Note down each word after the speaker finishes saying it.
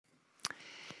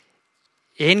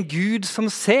En Gud som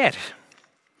ser.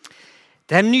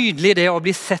 Det er nydelig det å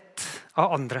bli sett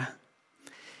av andre.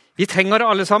 Vi trenger det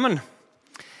alle sammen.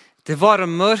 Det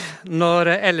varmer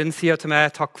når Ellen sier til meg,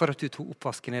 takk for at du tok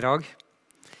oppvasken i dag.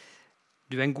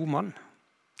 Du er en god mann.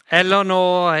 Eller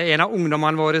når en av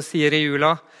ungdommene våre sier i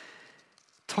jula,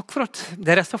 takk for at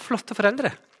dere er så flotte foreldre,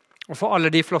 og for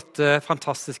alle de flotte,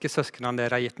 fantastiske søsknene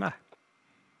dere har gitt meg.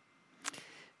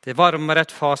 Det varmer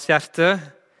et farshjerte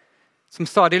som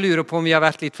stadig lurer på om vi har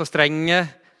vært litt for strenge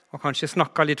og kanskje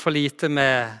snakket litt for lite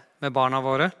med barna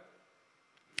våre.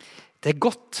 Det er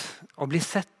godt å bli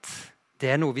sett. Det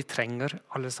er noe vi trenger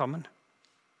alle sammen.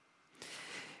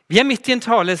 Vi er midt i en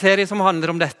taleserie som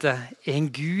handler om dette. En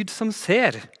Gud som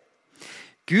ser.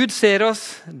 Gud ser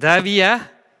oss der vi er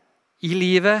i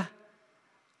livet,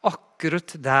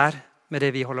 akkurat der med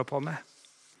det vi holder på med.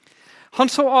 Han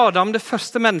så Adam, det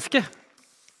første mennesket.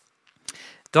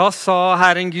 Da sa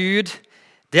Herren Gud,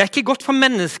 det er ikke godt for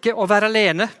mennesket å være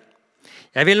alene.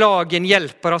 Jeg vil lage en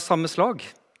hjelper av samme slag.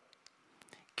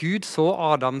 Gud så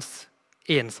Adams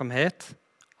ensomhet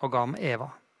og ga ham Eva.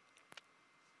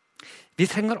 Vi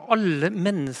trenger alle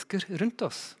mennesker rundt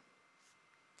oss.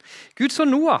 Gud så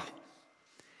Noah.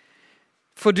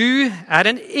 For du er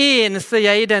den eneste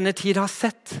jeg i denne tid har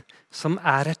sett som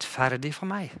er rettferdig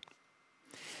for meg.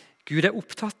 Gud er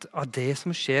opptatt av det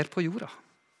som skjer på jorda.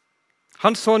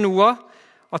 Han så Noah,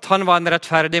 at han var en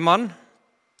rettferdig mann.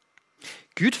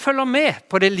 Gud følger med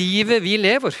på det livet vi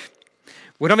lever.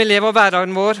 Hvordan vi lever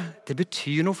hverdagen vår, det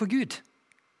betyr noe for Gud.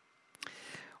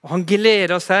 Og han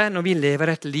gleder seg når vi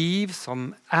lever et liv som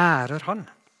ærer han.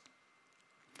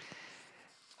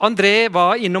 André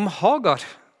var innom Hagar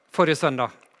forrige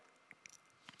søndag.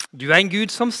 Du er en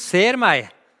Gud som ser meg,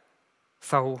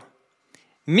 sa hun.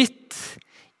 Midt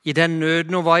i den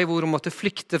nøden hun var i, hvor hun måtte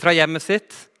flykte fra hjemmet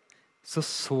sitt,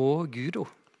 så Gud henne.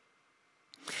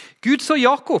 Gud så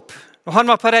Jakob når han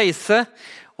var på reise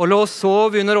og lå og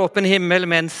sov under åpen himmel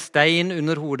med en stein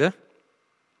under hodet.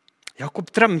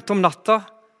 Jakob drømte om natta,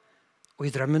 og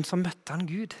i drømmen så møtte han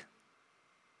Gud.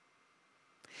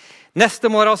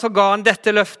 Neste morgen så ga han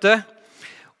dette løftet.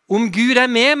 Om Gud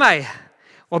er med meg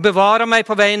og bevarer meg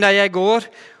på veien der jeg går,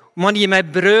 om han gir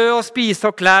meg brød å spise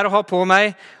og klær å ha på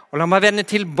meg, og la meg vende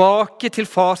tilbake til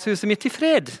farshuset mitt i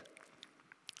fred,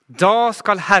 da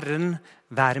skal Herren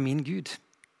være min Gud.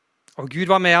 Og Gud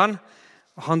var med han,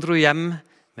 og han dro hjem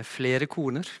med flere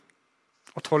koner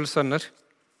og 12 sønner.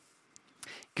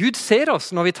 Gud ser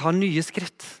oss når vi tar nye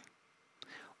skritt,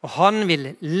 og han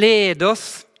vil lede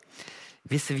oss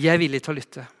hvis vi er villige til å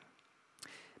lytte.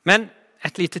 Men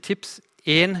et lite tips,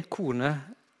 1 kone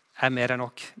er mer enn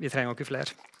nok. Vi trenger ikke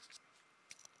flere.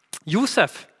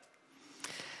 Josef,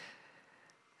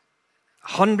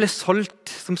 han ble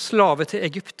solgt som slave til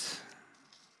Egypt.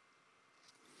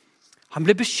 Han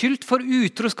ble beskyldt for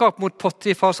utroskap mot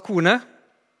Potifars kone,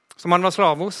 som han var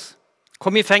slave hos.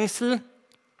 Kom i fengsel.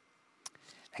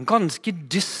 En ganske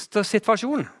dyster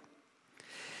situasjon.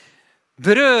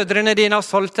 Brødrene dine har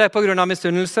solgt deg på grunn av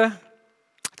misunnelse.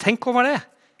 Tenk over det.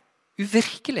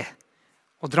 Uvirkelig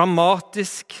og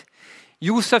dramatisk.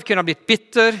 Josef kunne ha blitt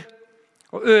bitter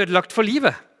og ødelagt for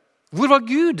livet. Hvor var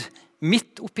Gud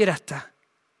midt oppi dette?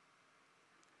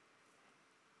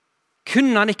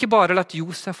 Kunne han ikke bare latt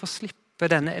Josef få slippe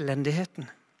denne elendigheten?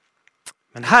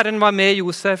 Men Herren var med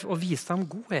Josef og viste ham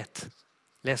godhet,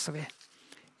 leser vi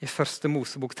i 1.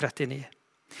 Mosebok 39.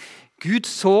 Gud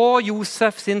så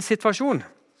Josef sin situasjon,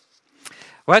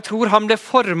 og jeg tror han ble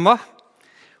formet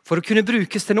for å kunne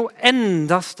brukes til noe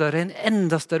enda større, en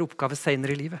enda større oppgave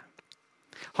senere i livet.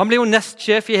 Han ble jo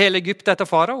nestsjef i hele Egypt etter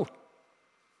farao.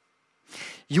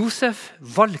 Josef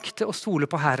valgte å stole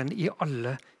på Herren i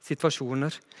alle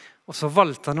situasjoner, og så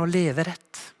valgte han å leve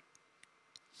rett.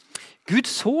 Gud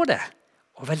så det,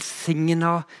 og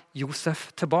velsignet Josef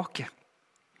tilbake.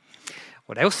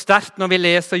 Og det er jo sterkt når vi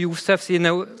leser Josef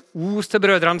sine ord til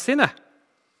brødrene sine.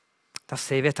 Da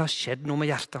ser vi at det har skjedd noe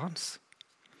med hjertet hans.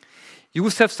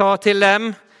 Josef sa til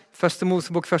dem, 1.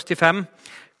 Mosebok 45,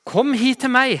 «Kom hit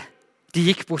til meg». De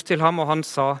gikk bort til ham, og han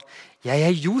sa, «Jeg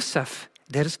er Josef,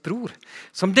 deres bror,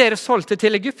 som dere solgte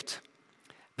til Egypt.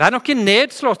 Vær nok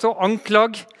nedslått og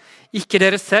anklag ikke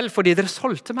dere selv fordi dere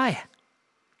solgte meg.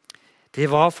 Det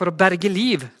var for å berge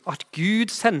liv at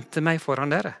Gud sendte meg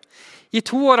foran dere. I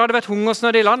 2 år har det vært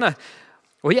hungersnød i landet,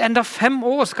 og i enda 5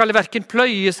 år skal det hverken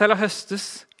pløyes eller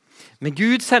høstes. Men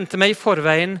Gud sendte meg i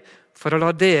forveien for å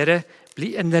la dere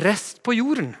bli en rest på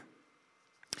jorden,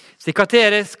 slik at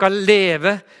dere skal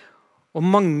leve og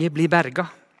mange blir berga.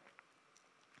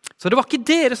 Så det var ikke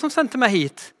dere som sendte meg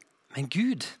hit, men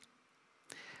Gud.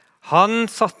 Han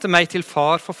satte meg til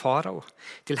far for farao,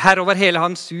 til herre over hele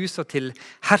hans hus og til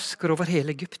hersker over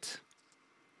hele Egypt.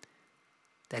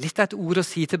 Det er litt av et ord å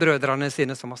si til brødrene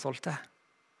sine som har solgt det.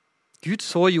 Gud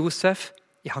så Josef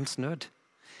i hans nød.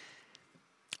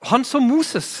 Han så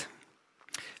Moses,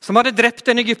 som hadde drept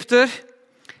en egypter,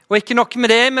 og ikke nok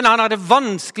med det, men han hadde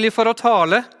vanskelig for å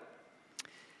tale.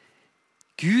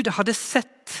 Gud hadde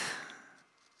sett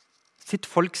sitt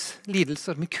folks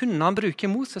lidelser, men kunne han bruke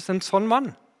Moses, en sånn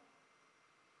mann?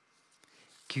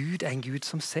 Gud er en Gud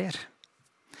som ser.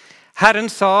 Herren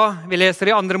sa, vi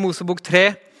leser i 2. Mosebok 3,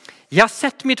 «Jeg har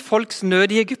sett mitt folks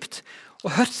nød i Egypt,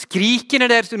 og hørt skrikene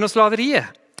deres under slaveriet,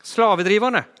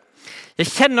 slavedriverne. Jeg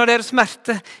kjenner deres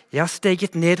smerte, jeg har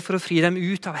steget ned for å fri dem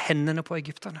ut av hendene på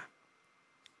egypterne.»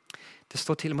 Det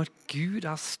står til og med at Gud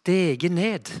har steget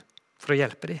ned for å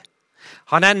hjelpe dem.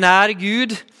 Han er nær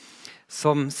Gud,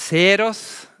 som ser oss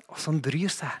og som bryr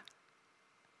seg.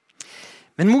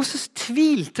 Men Moses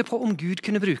tvilte på om Gud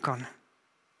kunne bruke han.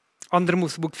 2.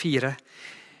 Mosebok 4.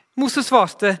 Moses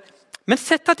svarte, «Men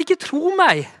sett at de ikke tror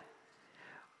meg,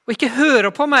 og ikke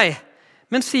hører på meg,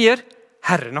 men sier,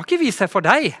 Herren har ikke vist seg for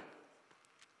deg.»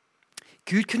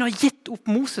 Gud kunne ha gitt opp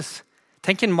Moses.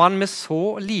 Tenk en mann med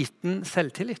så liten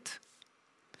selvtillit.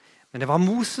 Men det var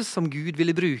Moses som Gud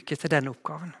ville bruke til denne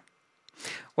oppgaven.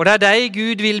 Og det er deg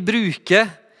Gud vil bruke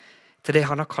til det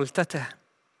han har kalt deg til.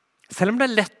 Selv om det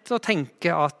er lett å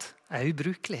tenke at jeg er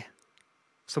ubrukelig,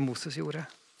 som Moses gjorde.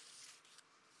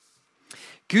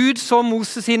 Gud så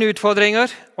Moses sine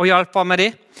utfordringer og hjalp ham med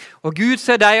dem. Og Gud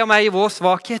ser deg og meg i vår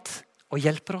svakhet og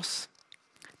hjelper oss.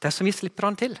 Dersom vi slipper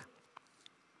han til.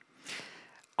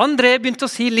 André begynte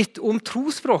å si litt om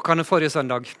trosspråkene forrige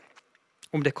søndag.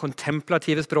 Om det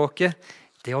kontemplative språket,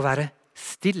 det å være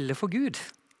stille for Gud.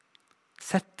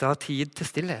 Sette av tid til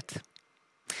stillhet.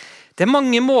 Det er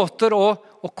mange måter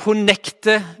å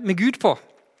connecte med Gud på,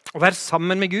 å være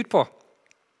sammen med Gud på.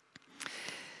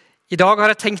 I dag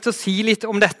har jeg tenkt å si litt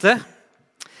om dette.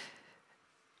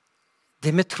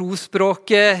 Det med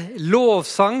trosspråket,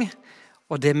 lovsang,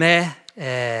 og det med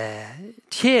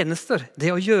tjenester,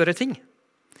 det å gjøre ting.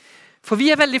 For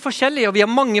vi er veldig forskjellige, og vi har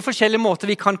mange forskjellige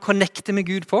måter vi kan connecte med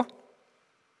Gud på.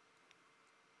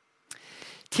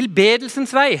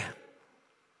 Tilbedelsens vei.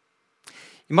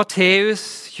 I Matteus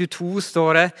 22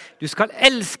 står det, «Du skal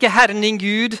elske Herren din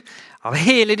Gud av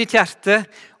hele ditt hjerte,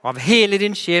 og av hele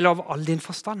din sjel og av all din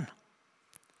forstand.»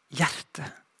 Hjerte.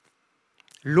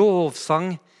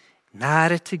 Lovsang,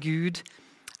 nærhet til Gud,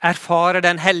 erfare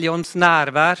den hellige ånds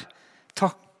nærvær,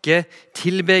 takke,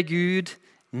 tilbe Gud,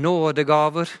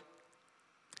 nådegaver.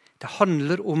 Det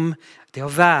handler om det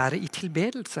å være i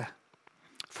tilbedelse.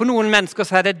 For noen mennesker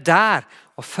så er det der,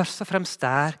 og først og fremst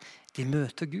der, de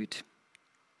møter Gud.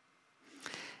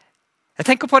 Jeg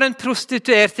tenker på den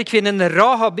prostituerte kvinnen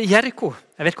Rahab i Jericho.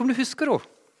 Jeg vet ikke om du husker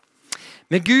henne.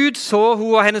 Men Gud så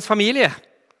hun og hennes familie.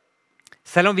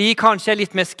 Selv om vi kanskje er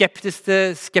litt mer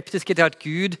skeptiske til at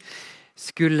Gud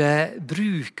skulle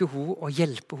bruke henne og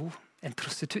hjelpe henne. En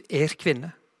prostituert kvinne.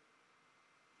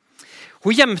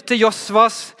 Hun gjemte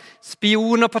Josvas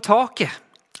spioner på taket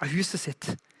av huset sitt.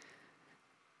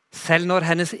 Selv når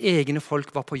hennes egne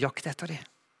folk var på jakt etter dem.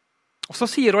 Og så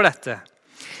sier hun dette.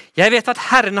 «Jeg vet at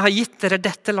Herren har gitt dere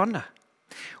dette landet,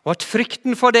 og at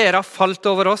frykten for dere har falt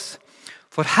over oss.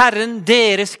 For Herren,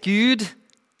 deres Gud,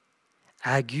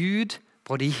 er Gud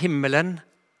både i himmelen,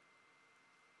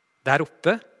 der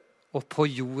oppe, og på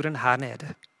jorden her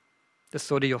nede.» Det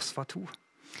står det i Josva 2.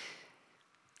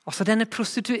 Altså denne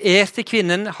prostituerte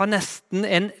kvinnen har nesten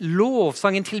en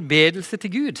lovsang, en tilbedelse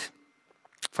til Gud,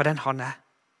 for den han er.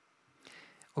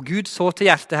 Og Gud så til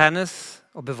hjertet hennes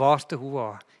og bevarte henne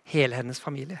og hele hennes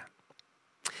familie.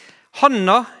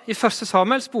 Hanna i 1.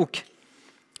 Samuels bok,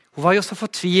 hun var jo så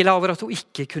fortvilet over at hun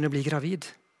ikke kunne bli gravid.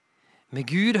 Men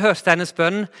Gud hørte hennes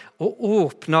bønn og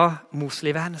åpnet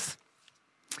moslivet hennes.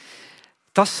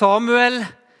 Da Samuel,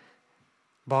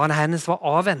 barnet hennes, var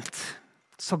avvent,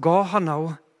 så ga Hanna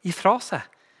henne ifra seg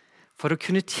for å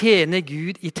kunne tjene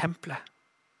Gud i tempelet.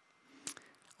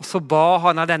 Og så ba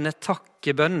han av denne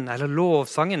takkebønnen, eller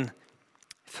lovsangen,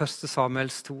 1.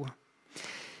 Samuels 2.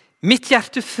 «Mitt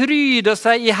hjerte fryder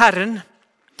seg i Herren.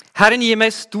 Herren gir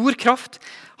meg stor kraft.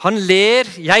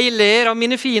 Jeg ler av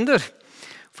mine fiender,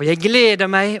 for jeg gleder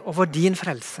meg over din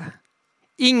frelse.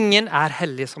 Ingen er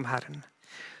hellig som Herren,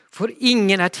 for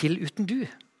ingen er til uten du.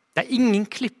 Det er ingen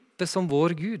klippe som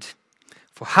vår Gud.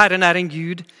 For Herren er en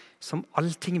Gud som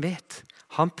allting vet.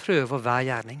 Han prøver hver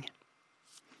gjerning.»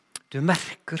 Du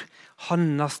merker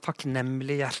Hannas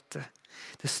takknemlige hjerte.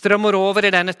 Det strømmer over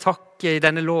i denne takke, i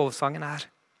denne lovsangen her.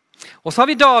 Og så har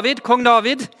vi David, kong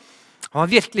David. Han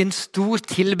var virkelig en stor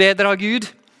tilbeder av Gud.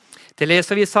 Det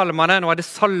leser vi i salmene. Nå det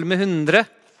salme 100.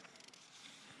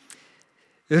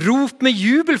 Rop med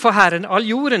jubel for Herren, all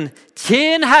jorden.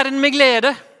 Tjen Herren med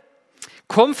glede.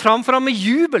 Kom fram for ham med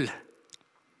jubel.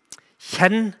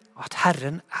 Kjenn at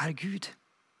Herren Gud.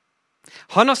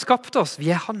 Han har skapt oss,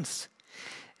 vi hans.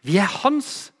 Vi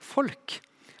hans folk,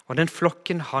 og den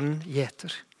flokken han gjeter.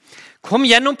 Kom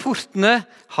gjennom portene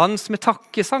hans med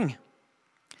takkesang.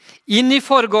 Inn i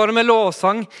forgården med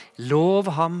lovsang.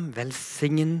 Lov ham,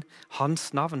 velsign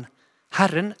hans navn.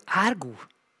 Herren god.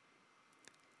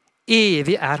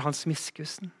 Evig hans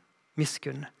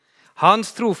miskunn.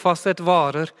 Hans trofasthet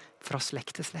varer fra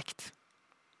slekt til slekt.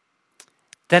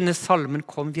 Denne salmen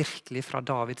kom virkelig fra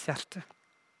Davids hjerte.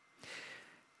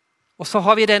 Og så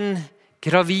har vi den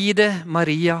gravide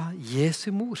Maria,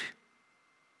 Jesu mor,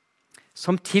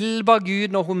 som tilba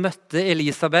Gud når hun møtte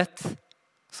Elisabeth,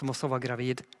 som også var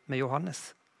gravid med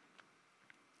Johannes.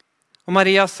 Og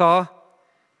Maria sa,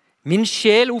 min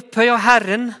sjel opphøyer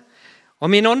Herren,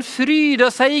 og min ånd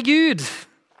fryder seg i Gud,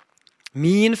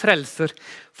 min frelser,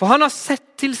 for han har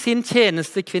sett til sin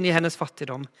tjenestekvinne i hennes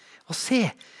fattigdom. Og se,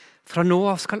 fra nå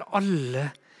av skal alle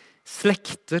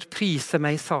slekter prise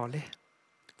meg salig.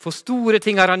 For store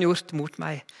ting har han gjort mot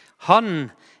meg.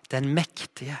 Han, den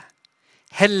mektige,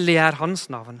 hellig hans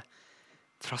navn.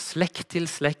 Fra slekt til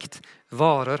slekt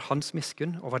varer hans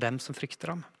miskunn over dem som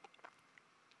frykter ham.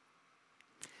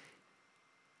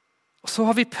 Og så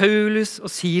har vi Paulus og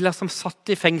Silas som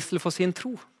satt i fengsel for sin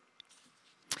tro.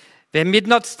 Ved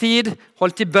midnattstid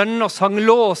holdt de bønn og sang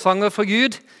lovsanger for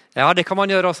Gud. Ja, det kan man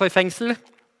gjøre også i fengsel.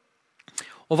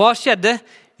 Og hva skjedde?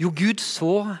 Jo, Gud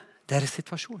så deres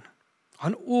situasjon.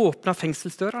 Han åpnet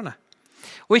fengselsdørene.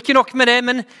 Og ikke nok med det,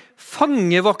 men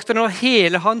fangevokterne og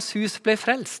hele hans hus ble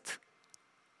frelst.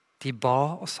 De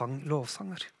ba og sang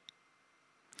lovsanger.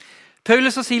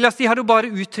 Paulus og Silas, de hadde jo bare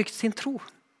uttrykt sin tro.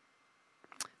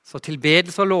 Så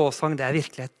tilbedelse og lovsang, det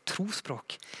virkelig et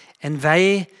trospråk. En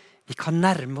vei vi kan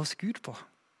nærme oss Gud på.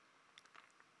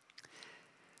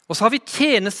 Og så har vi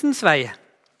tjenestens vei.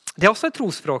 Det også et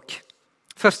trospråk.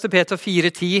 1. Peter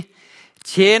 4,10.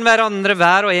 Tjen hverandre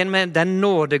hver og en med den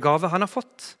nådegave han har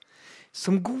fått,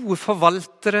 som gode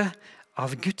forvaltere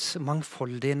av Guds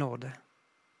mangfoldige nåde.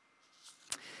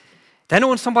 Det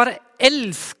noen som bare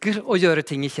elsker å gjøre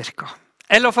ting i kirka,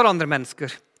 eller for andre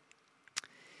mennesker.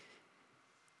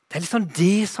 Det liksom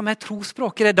det som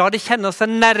trospråket. Det da de kjenner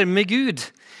seg nærme Gud,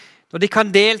 når de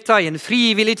kan delta i en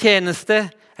frivillig tjeneste,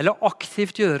 eller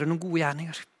aktivt gjøre noen gode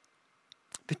gjerninger.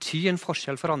 Betyr en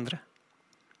forskjell for andre.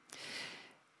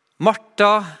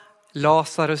 Martha,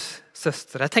 Lazarus'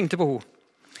 søster, jeg tenkte på henne.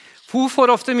 Hun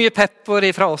får ofte mye pepper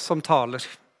fra oss som taler.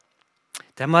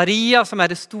 Det Maria som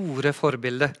det store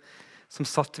forbildet som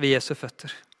satt ved Jesu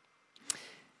føtter.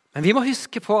 Men vi må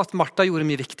huske på at Martha gjorde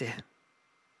mye viktig.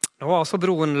 Nå var altså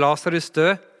broren Lazarus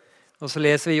død, og så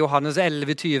leser vi Johannes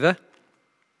 11,20.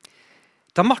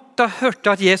 Da Martha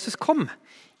hørte at Jesus kom,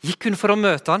 gikk hun for å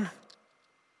møte han.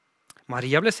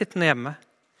 Maria ble sittende hjemme.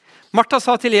 Martha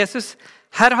sa til Jesus,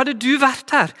 «Herre, hadde du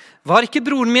vært her, var ikke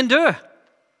broren min død?»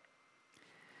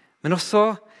 Men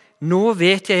også, «Nå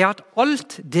vet jeg at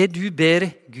alt det du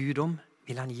ber Gud om,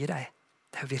 vil han gi deg.»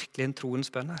 Det jo virkelig en troens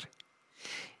bønn her.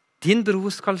 «Din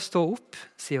bror skal stå opp»,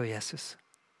 sier Jesus.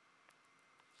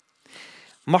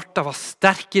 Martha var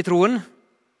sterk i troen,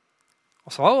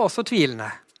 og så var hun også tvilende.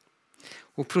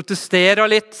 Hun protesterer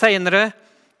litt senere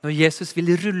når Jesus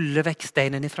vil rulle vekk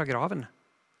steinen fra graven.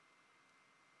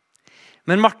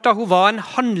 Men Martha, hun var en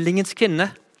handlingens kvinne,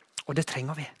 og det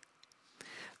trenger vi.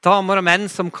 Damer og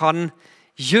menn som kan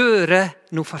gjøre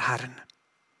noe for Herren.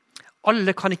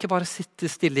 Alle kan ikke bare sitte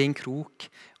stille i en krok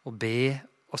og be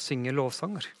og synge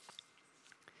lovsanger.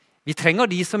 Vi trenger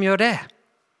de som gjør det.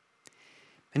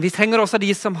 Men vi trenger også de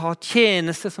som har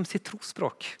tjeneste som sitt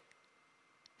trospråk.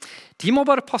 De må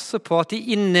bare passe på at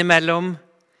de innimellom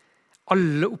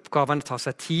alle oppgavene tar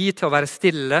seg tid til å være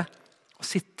stille og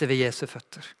sitte ved Jesu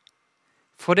føtter.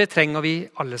 For det trenger vi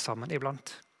alle sammen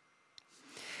iblant.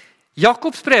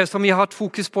 Jakobs brev, som vi har hatt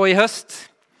fokus på i høst,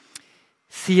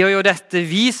 sier jo dette: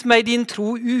 «Vis meg din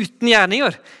tro uten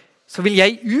gjerninger, så vil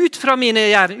jeg ut fra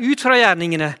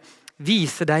gjerningene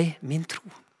vise deg min tro.»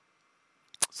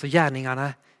 Så gjerningene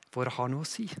våre har noe å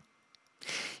si.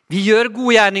 Vi gjør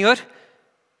gode gjerninger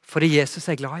fordi Jesus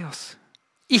glad i oss.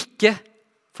 Ikke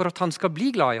for at han skal bli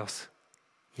glad i oss.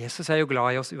 Jesus jo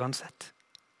glad i oss uansett.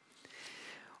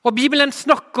 Og Bibelen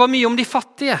snakker mye om de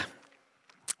fattige.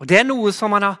 Og det noe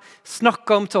som han har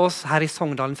snakket om til oss her i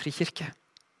Sogndalen Frikirke.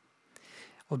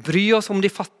 Og bry oss om de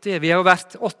fattige. Vi har jo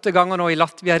vært 8 ganger nå i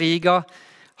Latvia, Riga.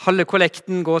 Halve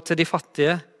kollekten går til de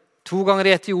fattige. 2 ganger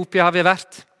i Etiopia har vi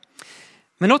vært.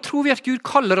 Men nå tror vi at Gud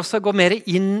kaller oss å gå mer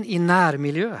inn i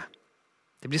nærmiljøet.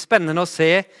 Det blir spennende å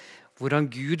se hvordan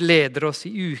Gud leder oss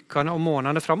i ukene og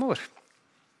månedene fremover.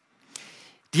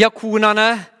 Diakonene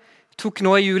tok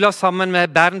nå i jula sammen med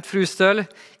Bernt Frustøl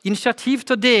initiativ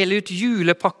til å dele ut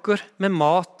julepakker med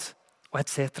mat og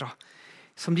etc.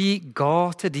 Som de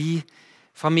ga til de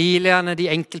familiene,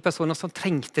 de enkeltpersoner som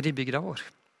trengte det i bygda vår.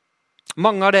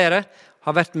 Mange av dere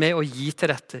har vært med å gi til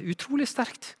dette. Utrolig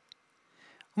sterkt.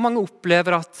 Og mange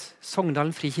opplever at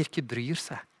Sogndalen Frikirke bryr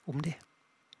seg om dem.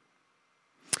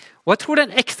 Og jeg tror det er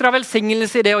en ekstra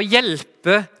velsignelse i det å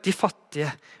hjelpe de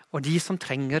fattige og de som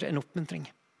trenger en oppmuntring.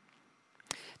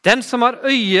 Den som har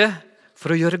øye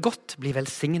for å gjøre godt, blir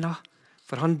velsignet,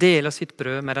 for han deler sitt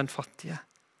brød med den fattige.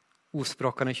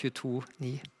 Ordspråkene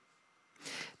 22,9.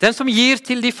 Den som gir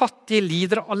til de fattige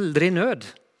lider aldri nød.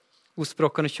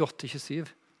 Ordspråkene 28,27.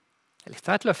 Det er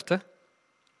litt av et løfte.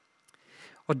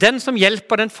 Og den som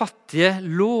hjelper den fattige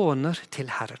låner til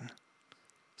Herren,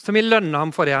 som vil lønne ham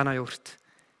for det han har gjort.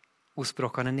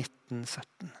 Ordspråkene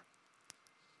 19,17.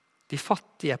 De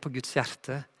fattige er på Guds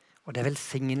hjerte, og det er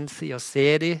velsignelse i å se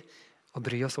dem og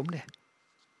bry oss om dem.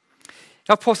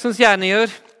 I Apostelens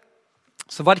gjerninger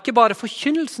så var det ikke bare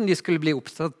forkynnelsen de skulle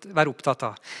være opptatt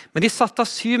av, men de satte av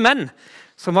 7 menn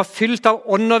som var fylt av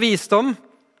ånd og visdom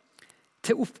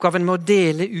til oppgaven med å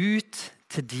dele ut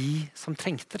til de som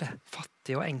trengte det,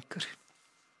 fattige og enker.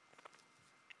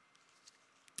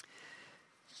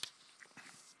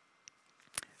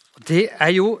 Det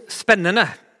er jo spennende.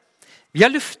 Vi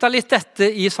har luftet litt dette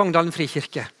i Sogndalen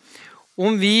Frikirke,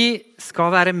 om vi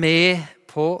skal være med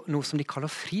på noe som de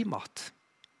kaller frimat.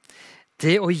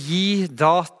 Det å gi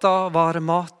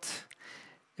datavaremat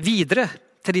videre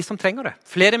til de som trenger det.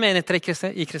 Flere menigheter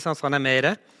i Kristiansand er med i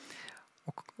det.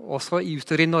 Og også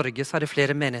utover i Norge så er det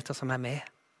flere menigheter som er med.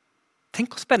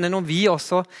 Tenk hvor spennende om vi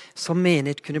også som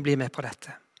menighet kunne bli med på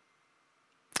dette.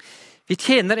 Vi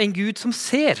tjener en Gud som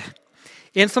ser.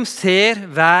 En som ser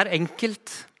hver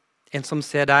enkelt. En som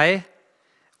ser deg,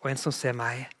 og en som ser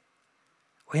meg.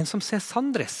 Og en som ser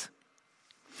Sandris.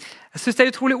 Jeg synes det er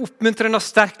utrolig oppmuntrende og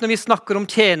sterkt når vi snakker om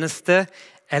tjeneste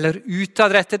eller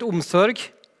utadrettet omsorg,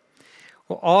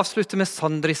 og avslutter med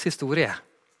Sandris historie.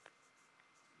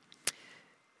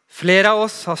 Flere av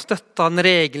oss har støttet han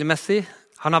regelmessig.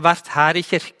 Han har vært her i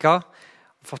kirka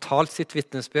og fortalt sitt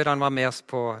vitnesbyrd. Han var med oss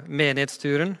på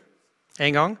menighetsturen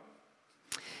en gang.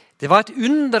 Det var et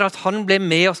under at han ble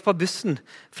med oss på bussen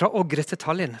fra Ågre til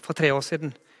Tallinn for 3 år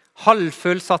siden.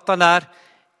 Halvfull satt han der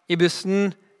i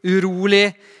bussen, urolig.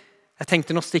 Jeg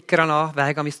tenkte nå stikker han av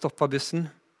hver gang vi stoppet bussen.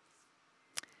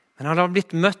 Men han hadde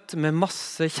blitt møtt med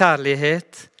masse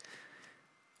kjærlighet,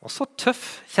 og så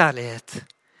tøff kjærlighet,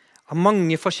 av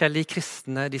mange forskjellige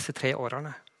kristne disse 3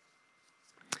 årene.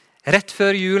 Rett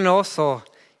før jul nå så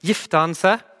giftet han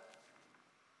seg,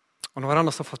 og nå har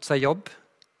han også fått seg jobb.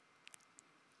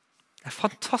 Det er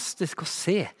fantastisk å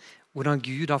se hvordan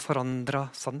Gud har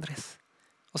forandret Sandris.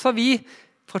 Og så har vi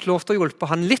fått lov til å hjelpe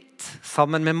han litt,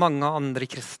 sammen med mange andre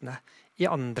kristne i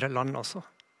andre land også.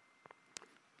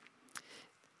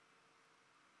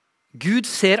 Gud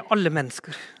ser alle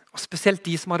mennesker, og spesielt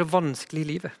de som har det vanskelig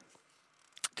i livet.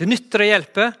 Det nytter å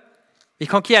hjelpe. Vi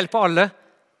kan ikke hjelpe alle,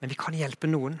 men vi kan hjelpe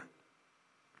noen.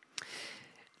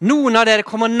 Noen av dere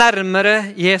kommer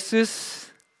nærmere Jesus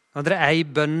når dere er i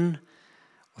bønn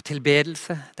og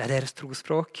tilbedelse. Det er deres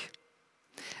trospråk.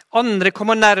 Andre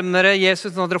kommer nærmere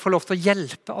Jesus når dere får lov til å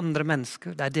hjelpe andre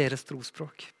mennesker. Det er deres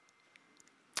trospråk.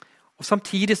 Og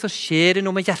samtidig så skjer det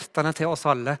noe med hjertene til oss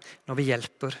alle når vi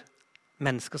hjelper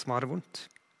mennesker som har det vondt.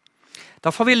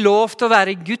 Da får vi lov til å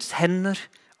være i Guds hender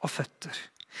og føtter.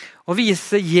 Og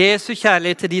vise Jesu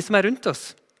kjærlighet til de som er rundt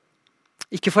oss.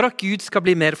 Ikke for at Gud skal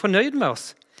bli mer fornøyd med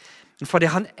oss, men fordi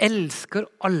han elsker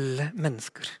alle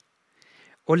mennesker.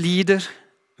 Og lider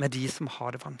med de som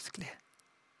har det vanskelig.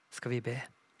 Skal vi be.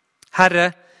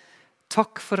 Herre,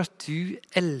 takk for at du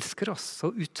elsker oss så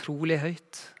utrolig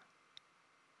høyt.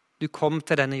 Du kom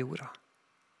til denne jorda.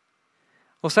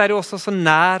 Og så er du også så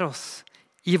nær oss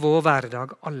i vår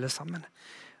hverdag alle sammen.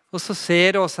 Og så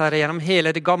ser du oss her gjennom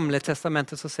hele det gamle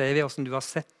testamentet, så ser vi hvordan du har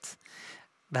sett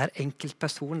hver enkelt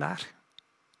person der.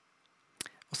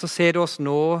 Og så ser du oss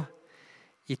nå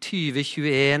i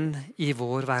 2021 i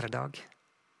vår hverdag.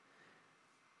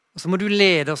 Og så må du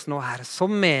lede oss nå her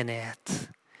som menighet,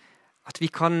 at vi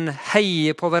kan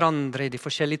heie på hverandre i de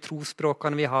forskjellige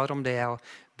trospråkene vi har om det, og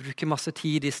bruke masse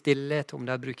tid i stillhet, om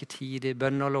det er å bruke tid i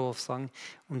bønn og lovsang,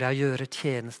 om det er å gjøre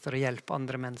tjenester og hjelpe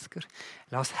andre mennesker.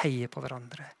 La oss heie på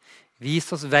hverandre.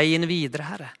 Vis oss veien videre,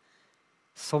 Herre,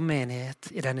 som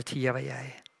menighet i denne tida vi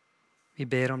er i. Vi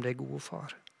ber om det, gode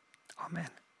Far.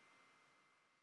 Amen.